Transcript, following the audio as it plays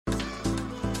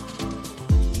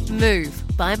Move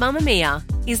by Mamamia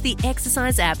is the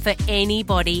exercise app for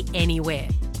anybody, anywhere.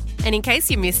 And in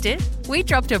case you missed it, we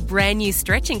dropped a brand new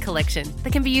stretching collection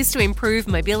that can be used to improve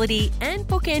mobility and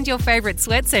bookend your favourite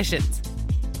sweat sessions.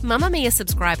 Mamamia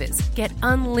subscribers get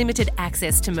unlimited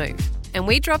access to Move, and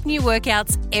we drop new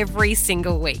workouts every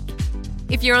single week.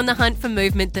 If you're on the hunt for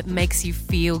movement that makes you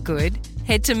feel good,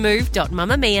 head to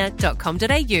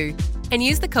move.mamamia.com.au and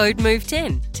use the code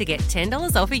MOVE10 to get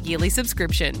 $10 off a yearly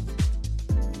subscription.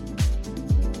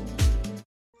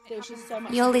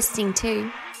 You're listening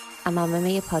to a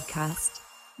Mamamia podcast.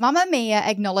 Mamamia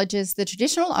acknowledges the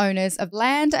traditional owners of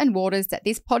land and waters that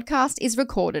this podcast is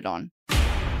recorded on.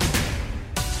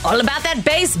 All about that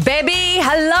bass, baby.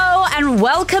 Hello and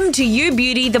welcome to You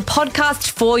Beauty, the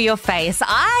podcast for your face.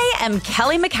 I am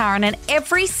Kelly McCarran, and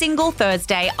every single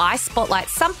Thursday I spotlight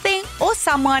something or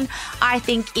someone I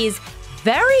think is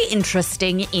very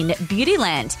interesting in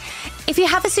Beautyland. If you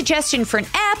have a suggestion for an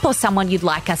app or someone you'd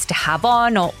like us to have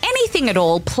on or anything at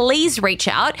all, please reach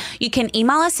out. You can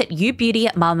email us at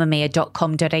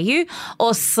youbeauty@mamamia.com.au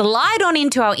or slide on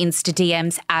into our Insta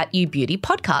DMs at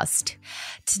YouBeautyPodcast.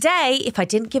 Today, if I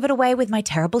didn't give it away with my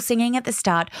terrible singing at the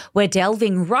start, we're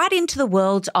delving right into the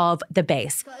world of the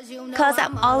bass. Because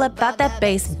I'm all about that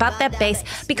bass,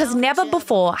 because never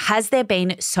before has there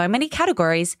been so many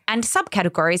categories and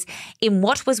subcategories in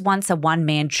what was once a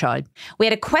one-man show. We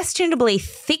had a questionably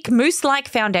thick mousse-like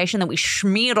foundation that we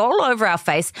smeared all over our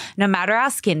face, no matter our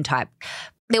skin type.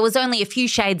 There was only a few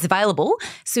shades available,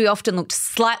 so we often looked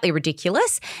slightly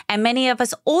ridiculous, and many of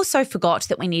us also forgot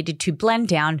that we needed to blend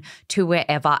down to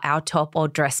wherever our top or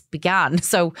dress began.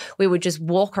 So we would just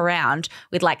walk around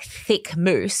with like thick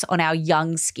mousse on our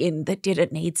young skin that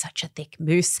didn't need such a thick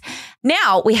mousse.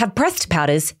 Now we have pressed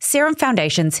powders, serum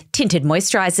foundations, tinted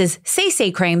moisturizers,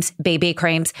 CC creams, BB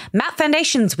creams, matte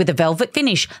foundations with a velvet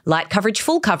finish, light coverage,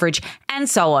 full coverage, and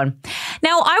so on.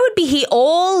 Now I would be here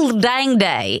all dang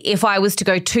day if I was to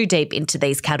go too deep into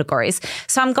these categories.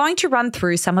 So I'm going to run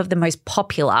through some of the most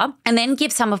popular and then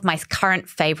give some of my current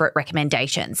favorite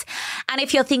recommendations. And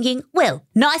if you're thinking, well,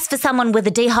 nice for someone with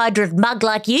a dehydrated mug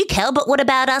like you, Kel, but what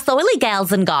about us oily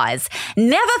gals and guys?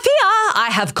 Never fear, I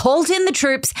have called in the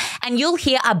troops, and you'll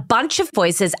hear a bunch of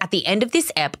voices at the end of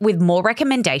this ep with more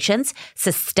recommendations, so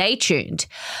stay tuned.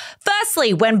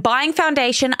 Firstly, when buying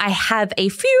foundation, I have a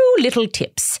few little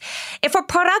tips. If a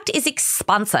product is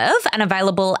expensive and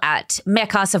available at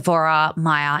Mecca, Sephora,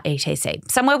 Maya, etc.,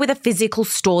 somewhere with a physical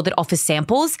store that offers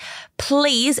samples,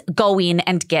 please go in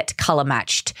and get colour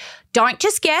matched. Don't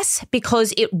just guess,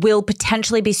 because it will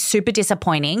potentially be super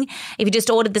disappointing if you just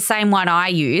ordered the same one I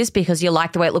use because you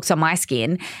like the way it looks on my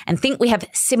skin and think we have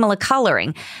similar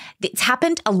colouring. It's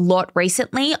happened a lot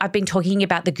recently. I've been talking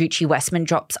about the Gucci Westman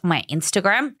drops on my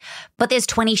Instagram, but there's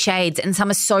 20 shades and some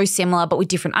are so similar but with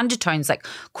different undertones, like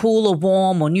cool or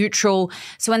warm or neutral.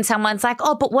 So when someone's like,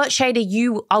 oh, but what shade are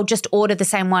you? I'll just order the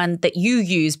same one that you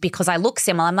use because I look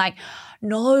similar. I'm like,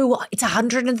 no, it's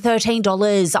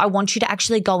 $113. I want you to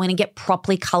actually go in and get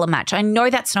properly colour match. I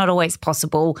know that's not always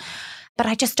possible, but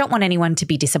I just don't want anyone to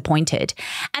be disappointed.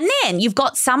 And then you've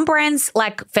got some brands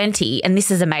like Fenty, and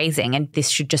this is amazing, and this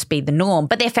should just be the norm,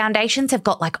 but their foundations have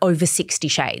got like over 60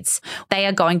 shades. They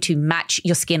are going to match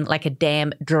your skin like a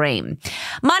damn dream.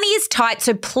 Money is tight,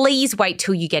 so please wait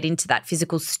till you get into that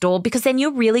physical store, because then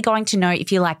you're really going to know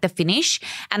if you like the finish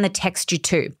and the texture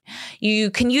too.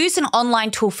 You can use an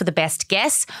online tool for the best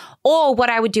guess, or what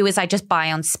I would do is I just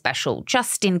buy on special,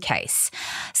 just in case.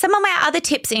 Some of my other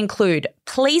tips include,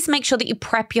 please make sure that you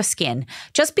prep your skin.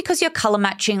 Just because you're colour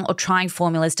matching or trying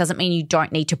formulas doesn't mean you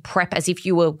don't need to prep as if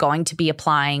you were going to be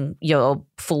applying your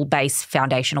full base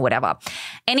foundation or whatever.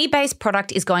 Any base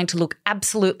product is going to look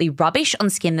absolutely rubbish on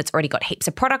skin that's already got heaps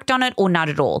of product on it or none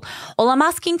at all. All I'm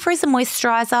asking for is a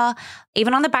moisturiser.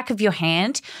 Even on the back of your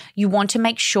hand, you want to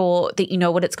make sure that you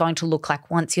know what it's going to look like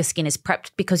once your skin is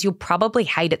prepped, because you'll probably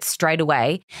hate it straight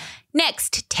away.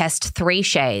 Next, test 3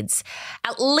 shades.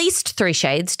 At least 3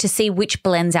 shades to see which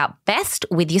blends out best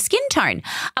with your skin tone.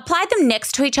 Apply them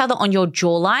next to each other on your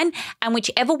jawline, and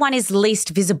whichever one is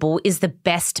least visible is the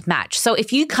best match. So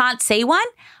if you can't see one,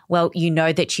 well, you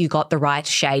know that you got the right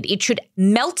shade. It should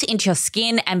melt into your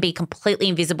skin and be completely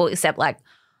invisible, except like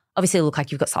obviously look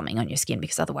like you've got something on your skin,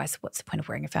 because otherwise what's the point of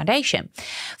wearing a foundation?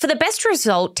 For the best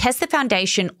result, test the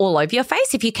foundation all over your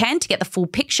face if you can to get the full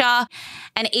picture.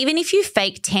 And even if you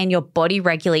fake tan your body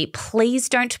regularly, please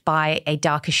don't buy a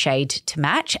darker shade to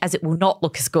match, as it will not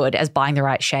look as good as buying the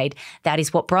right shade. That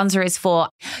is what bronzer is for.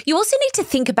 You also need to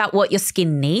think about what your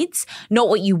skin needs, not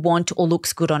what you want or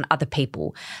looks good on other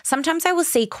people. Sometimes I will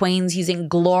see queens using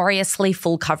gloriously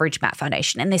full coverage matte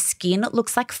foundation and their skin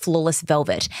looks like flawless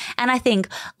velvet. And I think,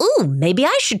 ooh, maybe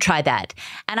I should try that.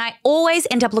 And I always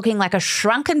end up looking like a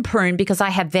shrunken prune because I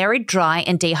have very dry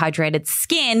and dehydrated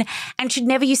skin and should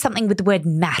never use something with the word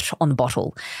matte on the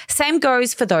bottle. Same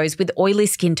goes for those with oily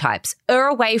skin types. Err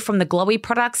away from the glowy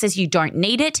products as you don't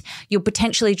need it. You'll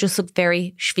potentially just look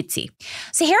very schwitzy.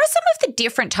 So here are some of the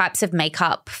different types of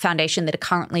makeup foundation that are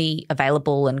currently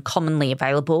available and commonly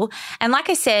available. And like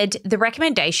I said, the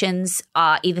recommendations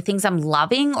are either things I'm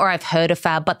loving or I've heard of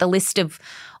fab, but the list of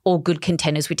all good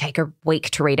contenders would take a week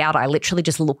to read out. I literally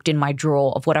just looked in my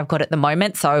drawer of what I've got at the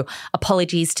moment. So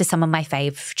apologies to some of my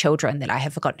fave children that I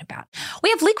have forgotten about.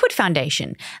 We have liquid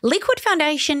foundation. Liquid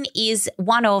foundation is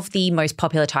one of the most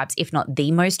popular types, if not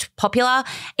the most popular.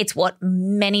 It's what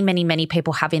many, many, many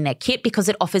people have in their kit because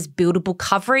it offers buildable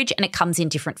coverage and it comes in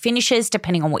different finishes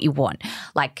depending on what you want,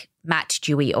 like matte,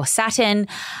 dewy or satin.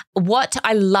 What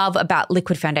I love about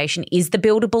liquid foundation is the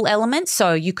buildable element.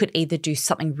 So you could either do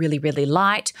something really, really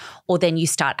light or then you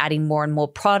start adding more and more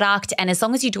product. And as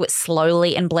long as you do it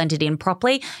slowly and blend it in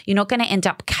properly, you're not going to end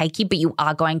up cakey, but you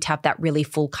are going to have that really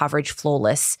full coverage,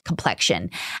 flawless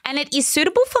complexion. And it is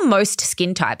suitable for most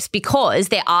skin types because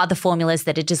there are the formulas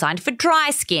that are designed for dry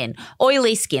skin,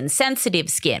 oily skin, sensitive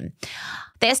skin.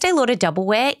 The Estee Lauder Double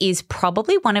Wear is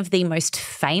probably one of the most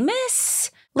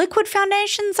famous liquid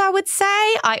foundations, I would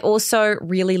say. I also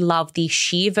really love the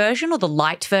sheer version or the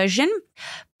light version.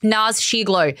 NARS Sheer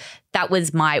Glow, that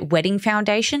was my wedding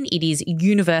foundation. It is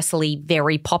universally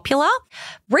very popular.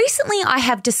 Recently, I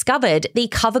have discovered the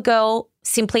CoverGirl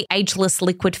Simply Ageless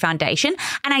Liquid Foundation,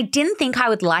 and I didn't think I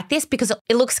would like this because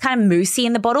it looks kind of moussey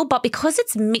in the bottle, but because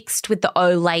it's mixed with the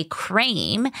Olay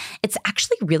cream, it's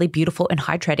actually really beautiful and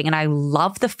hydrating, and I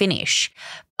love the finish.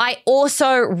 I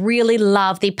also really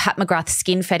love the Pat McGrath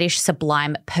Skin Fetish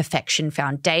Sublime Perfection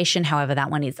Foundation. However, that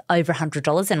one is over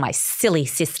 $100, and my silly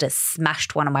sister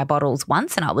smashed one of my bottles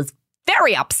once, and I was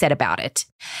very upset about it.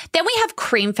 Then we have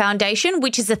cream foundation,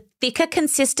 which is a thicker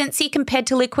consistency compared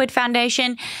to liquid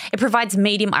foundation. It provides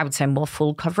medium, I would say more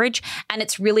full coverage, and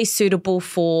it's really suitable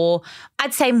for,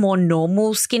 I'd say, more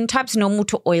normal skin types, normal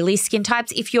to oily skin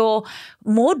types. If you're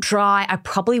more dry, I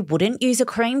probably wouldn't use a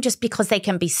cream just because they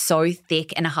can be so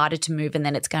thick and harder to move, and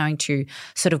then it's going to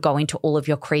sort of go into all of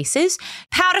your creases.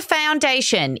 Powder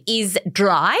foundation is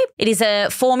dry. It is a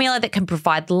formula that can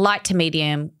provide light to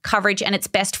medium coverage, and it's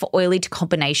best for oily to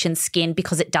combination skin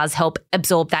because it does help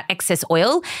absorb that excess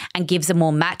oil and gives a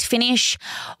more matte finish.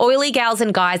 Oily gals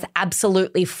and guys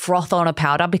absolutely froth on a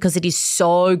powder because it is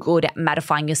so good at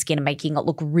mattifying your skin and making it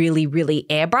look really, really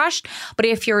airbrushed. But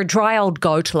if you're a dry old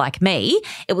goat like me,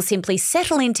 it will simply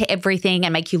settle into everything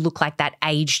and make you look like that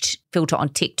aged filter on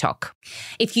TikTok.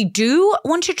 If you do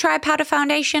want to try a powder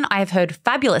foundation, I have heard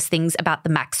fabulous things about the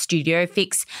MAC Studio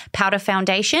Fix powder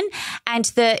foundation,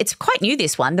 and it's quite new,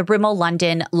 this one, the Rimmel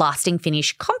London Lasting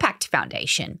Finish Compact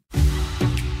Foundation.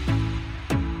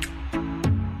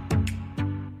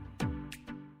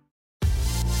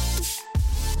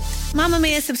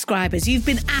 Mamamia subscribers, you've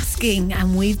been asking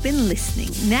and we've been listening.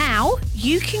 Now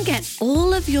you can get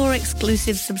all of your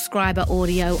exclusive subscriber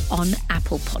audio on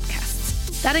Apple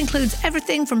Podcasts. That includes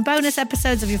everything from bonus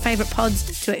episodes of your favourite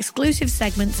pods to exclusive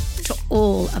segments to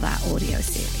all of our audio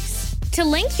series. To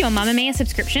link your Mamamia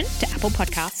subscription to Apple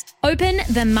Podcasts, open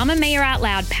the Mamamia Out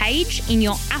Loud page in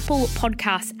your Apple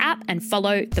Podcasts app and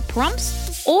follow the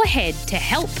prompts, or head to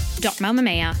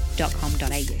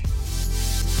help.mamamia.com.au.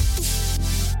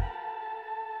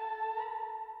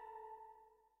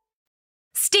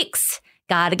 Sticks.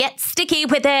 Gotta get sticky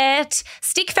with it.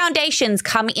 Stick foundations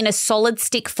come in a solid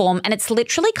stick form, and it's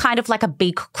literally kind of like a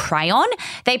big crayon.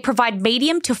 They provide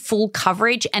medium to full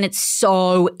coverage, and it's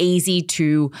so easy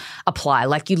to apply.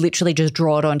 Like you literally just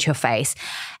draw it onto your face.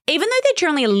 Even though they're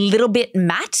generally a little bit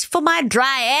matte for my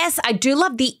dry ass, I do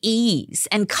love the ease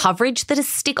and coverage that a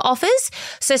stick offers.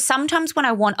 So sometimes when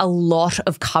I want a lot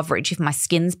of coverage, if my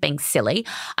skin's being silly,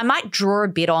 I might draw a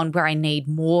bit on where I need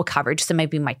more coverage. So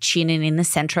maybe my chin and in the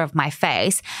center of my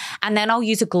face. And then I'll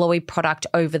use a glowy product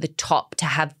over the top to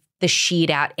have the sheared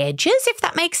out edges, if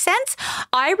that makes sense.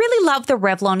 I really love the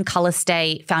Revlon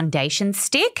Colorstay foundation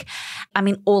stick. I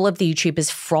mean, all of the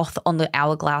YouTubers froth on the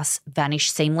Hourglass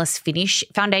Vanish Seamless Finish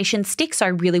foundation stick, so I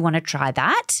really want to try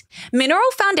that.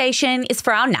 Mineral foundation is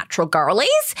for our natural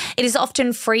girlies. It is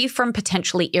often free from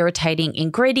potentially irritating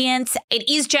ingredients. It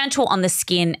is gentle on the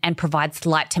skin and provides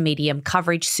light to medium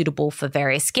coverage suitable for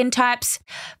various skin types.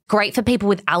 Great for people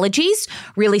with allergies,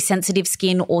 really sensitive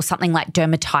skin, or something like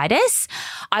dermatitis.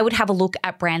 I would have a look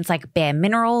at brands like Bare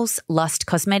Minerals, Lust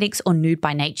Cosmetics, or Nude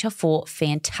by Nature for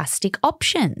fantastic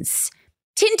options.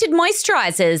 Tinted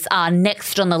moisturizers are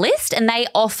next on the list, and they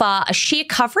offer a sheer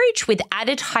coverage with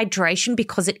added hydration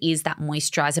because it is that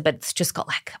moisturizer, but it's just got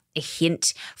like a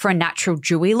hint for a natural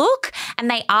dewy look. And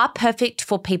they are perfect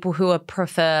for people who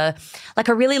prefer like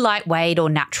a really lightweight or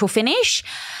natural finish.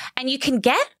 And you can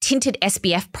get tinted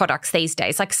SPF products these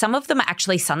days. Like some of them are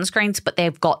actually sunscreens, but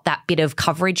they've got that bit of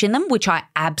coverage in them, which I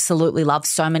absolutely love.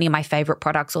 So many of my favorite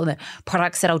products, or the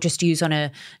products that I'll just use on a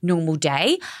normal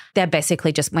day, they're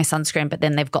basically just my sunscreen, but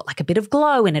then they've got like a bit of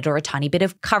glow in it or a tiny bit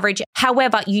of coverage.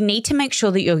 However, you need to make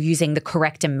sure that you're using the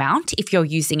correct amount if you're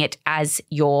using it as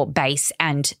your base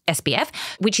and SPF,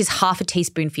 which is half a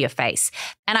teaspoon for your face.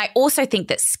 And I also think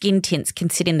that skin tints can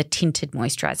sit in the tinted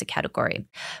moisturizer category.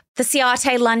 The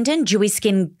Ciate London Dewy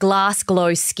Skin Glass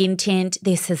Glow Skin Tint.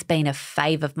 This has been a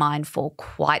fave of mine for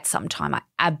quite some time. I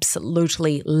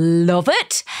absolutely love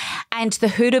it. And the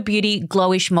Huda Beauty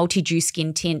Glowish Multi-Dew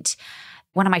Skin Tint,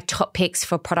 one of my top picks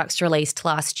for products released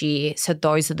last year. So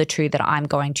those are the two that I'm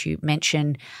going to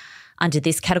mention under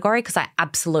this category because I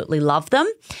absolutely love them.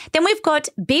 Then we've got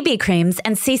BB creams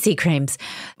and CC creams.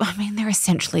 I mean, they're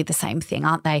essentially the same thing,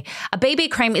 aren't they? A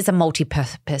BB cream is a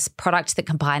multi-purpose product that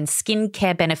combines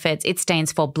skincare benefits. It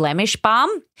stands for Blemish Balm.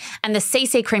 And the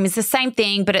CC cream is the same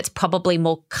thing, but it's probably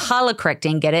more color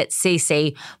correcting. Get it?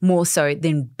 CC more so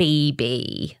than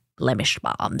BB. Blemish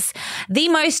balms. The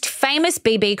most famous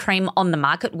BB cream on the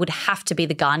market would have to be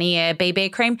the Garnier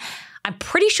BB cream. I'm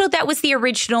pretty sure that was the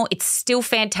original. It's still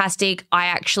fantastic. I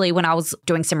actually, when I was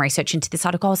doing some research into this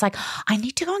article, I was like, I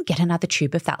need to go and get another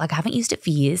tube of that. Like I haven't used it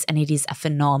for years and it is a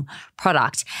phenom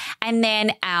product. And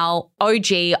then our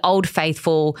OG, Old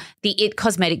Faithful, the It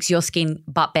Cosmetics Your Skin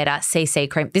But Better CC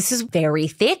cream. This is very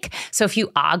thick. So if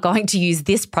you are going to use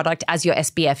this product as your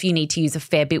SPF, you need to use a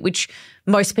fair bit, which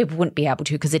most people wouldn't be able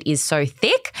to because it is so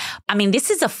thick. I mean, this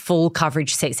is a full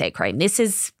coverage CC cream. This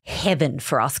is heaven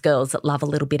for us girls that love a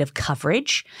little bit of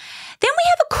coverage. Then we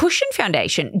have a cushion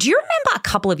foundation. Do you remember a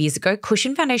couple of years ago,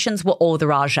 cushion foundations were all the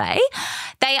rage?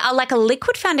 They are like a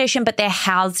liquid foundation, but they're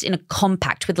housed in a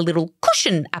compact with a little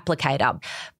cushion applicator.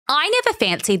 I never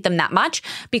fancied them that much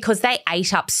because they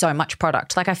ate up so much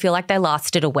product. Like I feel like they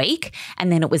lasted a week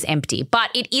and then it was empty. But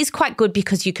it is quite good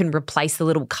because you can replace the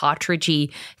little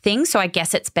cartridgey thing. So I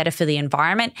guess it's better for the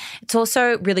environment. It's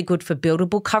also really good for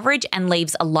buildable coverage and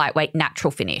leaves a lightweight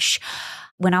natural finish.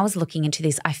 When I was looking into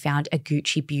this, I found a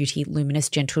Gucci Beauty Luminous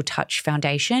Gentle Touch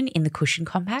foundation in the cushion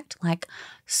compact. Like,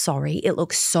 sorry, it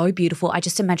looks so beautiful. I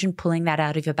just imagine pulling that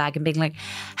out of your bag and being like,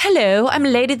 hello, I'm a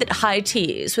lady that high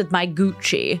teas with my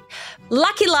Gucci.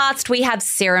 Lucky last, we have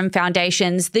serum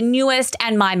foundations, the newest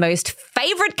and my most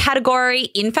favorite category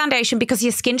in foundation because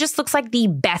your skin just looks like the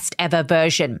best ever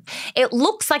version. It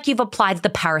looks like you've applied the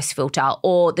Paris filter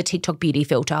or the TikTok beauty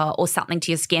filter or something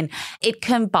to your skin. It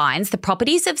combines the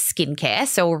properties of skincare,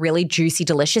 so a really juicy,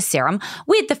 delicious serum,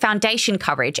 with the foundation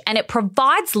coverage, and it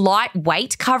provides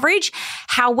lightweight coverage.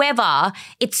 However,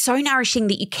 it's so nourishing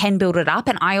that you can build it up,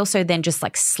 and I also then just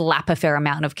like slap a fair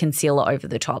amount of concealer over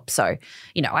the top. So,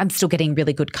 you know, I'm still getting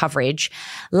really good coverage.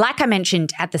 Like I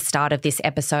mentioned at the start of this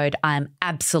episode, I'm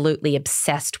absolutely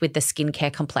obsessed with the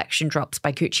Skincare Complexion Drops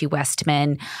by Gucci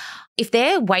Westman. If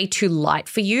they're way too light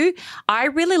for you, I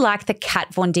really like the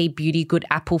Kat Von D Beauty Good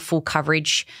Apple Full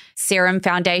Coverage Serum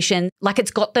Foundation. Like it's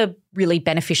got the really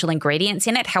beneficial ingredients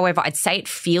in it. However, I'd say it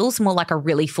feels more like a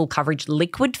really full coverage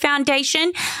liquid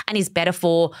foundation and is better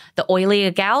for the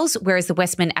oilier gals, whereas the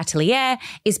Westman Atelier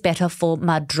is better for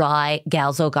my dry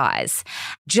gals or guys.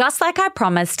 Just like I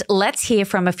promised, let's hear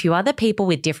from a few other people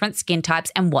with different skin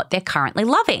types and what they're currently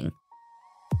loving.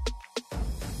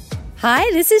 Hi,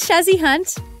 this is Shazzy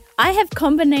Hunt. I have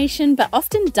combination but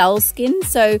often dull skin,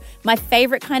 so my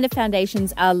favourite kind of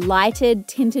foundations are lighted,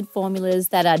 tinted formulas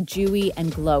that are dewy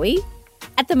and glowy.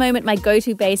 At the moment, my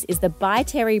go-to base is the By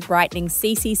Terry Brightening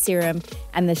CC Serum,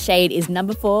 and the shade is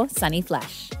number 4 Sunny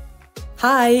Flash.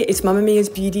 Hi, it's Mamamia's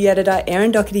beauty editor,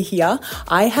 Erin Doherty here.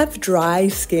 I have dry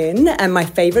skin and my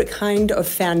favourite kind of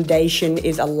foundation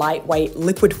is a lightweight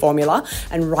liquid formula,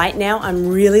 and right now I'm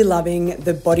really loving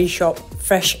the Body Shop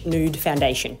Fresh Nude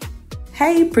Foundation.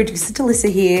 Hey, producer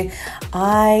Talissa here.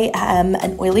 I am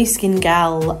an oily skin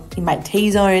gal in my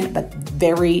T-zone, but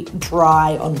very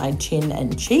dry on my chin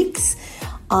and cheeks.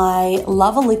 I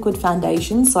love a liquid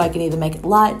foundation, so I can either make it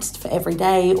light for every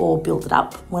day or build it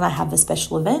up when I have a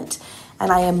special event.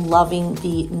 And I am loving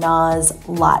the NARS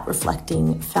Light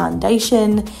Reflecting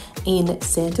Foundation in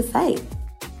Santa Fe.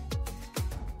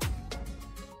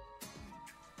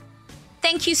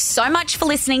 Thank you so much for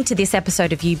listening to this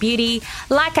episode of You Beauty.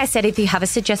 Like I said, if you have a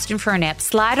suggestion for an ep,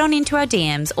 slide on into our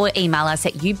DMs or email us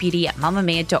at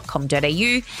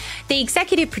youbeauty@mamamia.com.au. The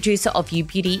executive producer of You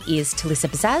Beauty is Talissa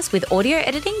Bazaz, with audio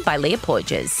editing by Leah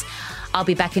Porges. I'll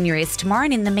be back in your ears tomorrow,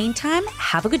 and in the meantime,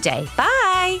 have a good day.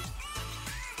 Bye.